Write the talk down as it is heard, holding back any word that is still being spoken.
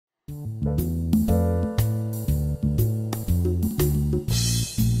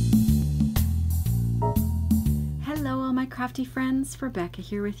crafty friends, Rebecca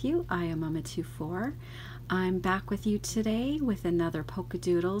here with you. I am Mama24. I'm back with you today with another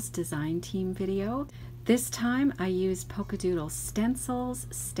Polkadoodles design team video. This time I used Polkadoodles stencils,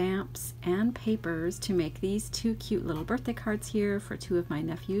 stamps, and papers to make these two cute little birthday cards here for two of my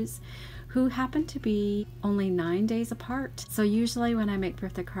nephews who happen to be only 9 days apart. So usually when I make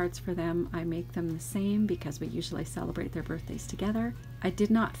birthday cards for them, I make them the same because we usually celebrate their birthdays together. I did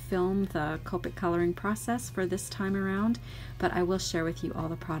not film the Copic coloring process for this time around, but I will share with you all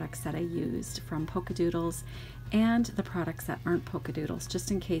the products that I used from Polkadoodles and the products that aren't Polkadoodles,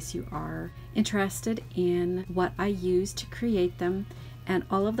 just in case you are interested in what I used to create them. And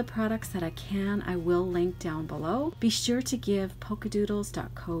all of the products that I will link down below. Be sure to give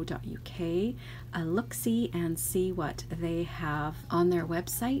polkadoodles.co.uk a look-see and see what they have on their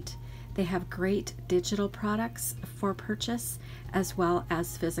website. They have great digital products for purchase as well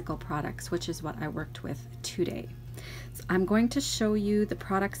as physical products, which is what I worked with today. So I'm going to show you the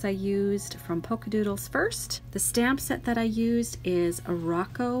products I used from Polkadoodles first. The stamp set that I used is a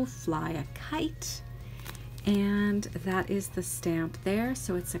Rocco Fly a Kite. And that is the stamp there,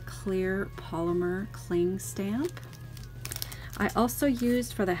 so it's a clear polymer cling stamp. I also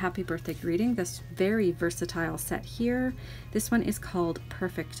used for the happy birthday greeting this very versatile set here. This one is called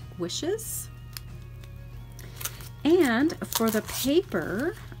Perfect Wishes. And for the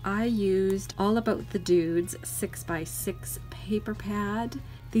paper, I used All About the Dudes 6x6 paper pad.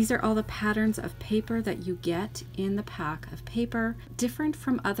 These are all the patterns of paper that you get in the pack of paper. Different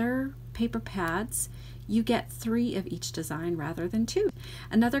from other paper pads, you get 3 of each design rather than 2.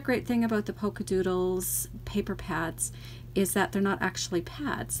 Another great thing about the Polkadoodles paper pads is that they're not actually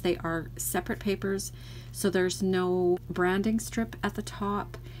pads. They are separate papers, so there's no branding strip at the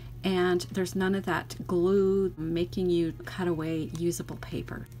top and there's none of that glue making you cut away usable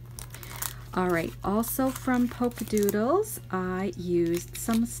paper. Alright, also from Polkadoodles, I used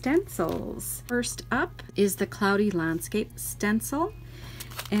some stencils. First up is the Cloudy Landscape stencil,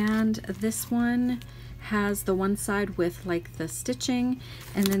 and this one has the one side with like the stitching,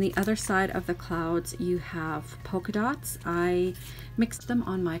 and then the other side of the clouds you have polka dots. I mixed them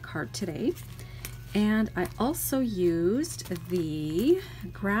on my card today. And I also used the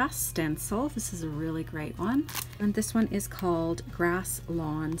grass stencil. This is a really great one. And this one is called Grass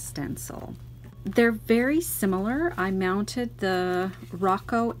Lawn Stencil. They're very similar. I mounted the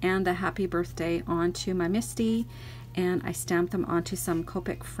Rocco and the Happy Birthday onto my Misty, and I stamped them onto some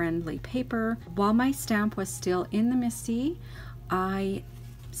Copic friendly paper. While my stamp was still in the Misty, I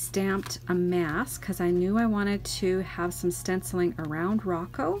stamped a mask because I knew I wanted to have some stenciling around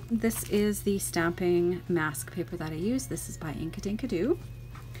Rocco. This is the stamping mask paper that I use. This is by Inkadinkadoo.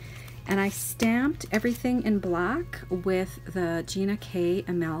 And I stamped everything in black with the Gina K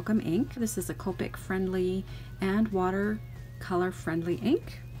amalgam ink. This is a Copic friendly and watercolor friendly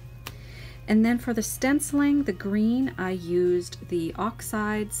ink. And then for the stenciling, the green, I used the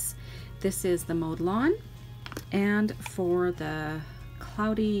oxides. This is the Mowed Lawn. And for the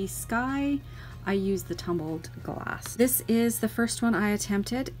cloudy sky, I used the tumbled glass. This is the first one I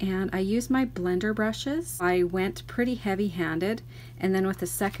attempted, and I used my blender brushes. I went pretty heavy-handed, and then with the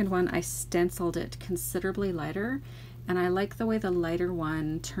second one I stenciled it considerably lighter, and I like the way the lighter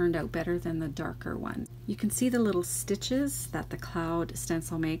one turned out better than the darker one. You can see the little stitches that the cloud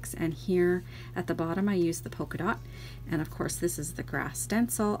stencil makes, and here at the bottom I used the polka dot, and of course this is the grass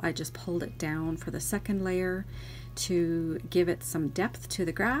stencil. I just pulled it down for the second layer to give it some depth to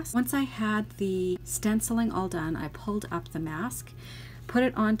the grass. Once I had the stenciling all done, I pulled up the mask, put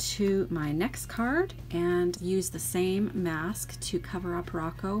it onto my next card, and used the same mask to cover up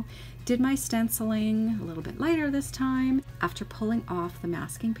Rocco. Did my stenciling a little bit lighter this time. After pulling off the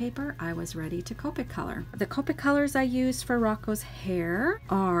masking paper, I was ready to Copic color. The Copic colors I used for Rocco's hair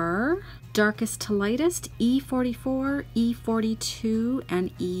are darkest to lightest, E44, E42,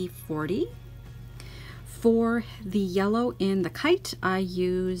 and E40. For the yellow in the kite, I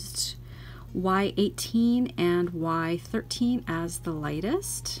used Y18 and Y13 as the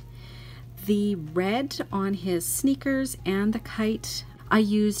lightest. The red on his sneakers and the kite, I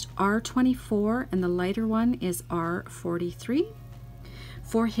used R24, and the lighter one is R43.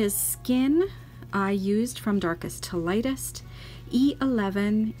 For his skin, I used from darkest to lightest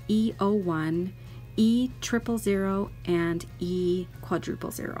E11, E01, E000, and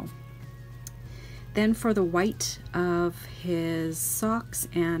E000. Then for the white of his socks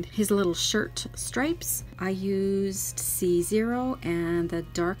and his little shirt stripes, I used C0 and the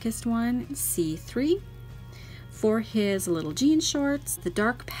darkest one, C3. For his little jean shorts, the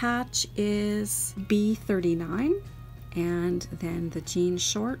dark patch is B39, and then the jean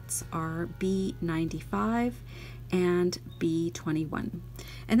shorts are B95, and B21.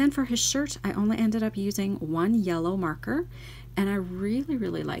 And then for his shirt, I only ended up using one yellow marker, and I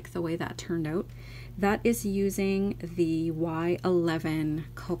really like the way that turned out. That is using the Y11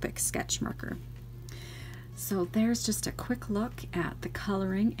 Copic sketch marker. So there's just a quick look at the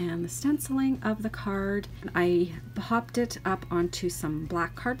coloring and the stenciling of the card. I popped it up onto some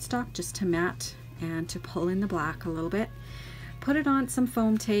black cardstock just to matte and to pull in the black a little bit. Put it on some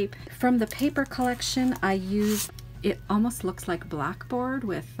foam tape. From the paper collection, I used, it almost looks like blackboard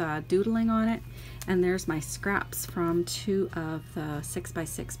with doodling on it. And there's my scraps from 2 of the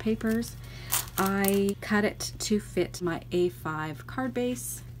 6x6 papers. I cut it to fit my A5 card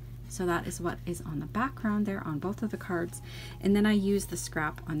base. So that is what is on the background there on both of the cards. And then I use the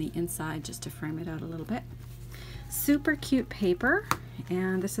scrap on the inside just to frame it out a little bit. Super cute paper.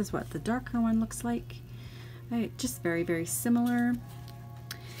 And this is what the darker one looks like. Just very similar.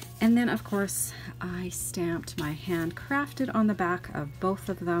 And then of course I stamped my handcrafted on the back of both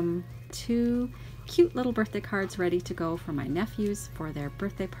of them. 2 cute little birthday cards ready to go for my nephews for their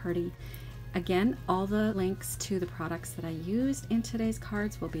birthday party. Again, all the links to the products that I used in today's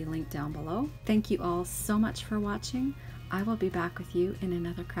cards will be linked down below. Thank you all so much for watching. I will be back with you in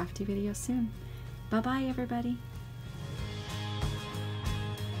another crafty video soon. Bye bye everybody.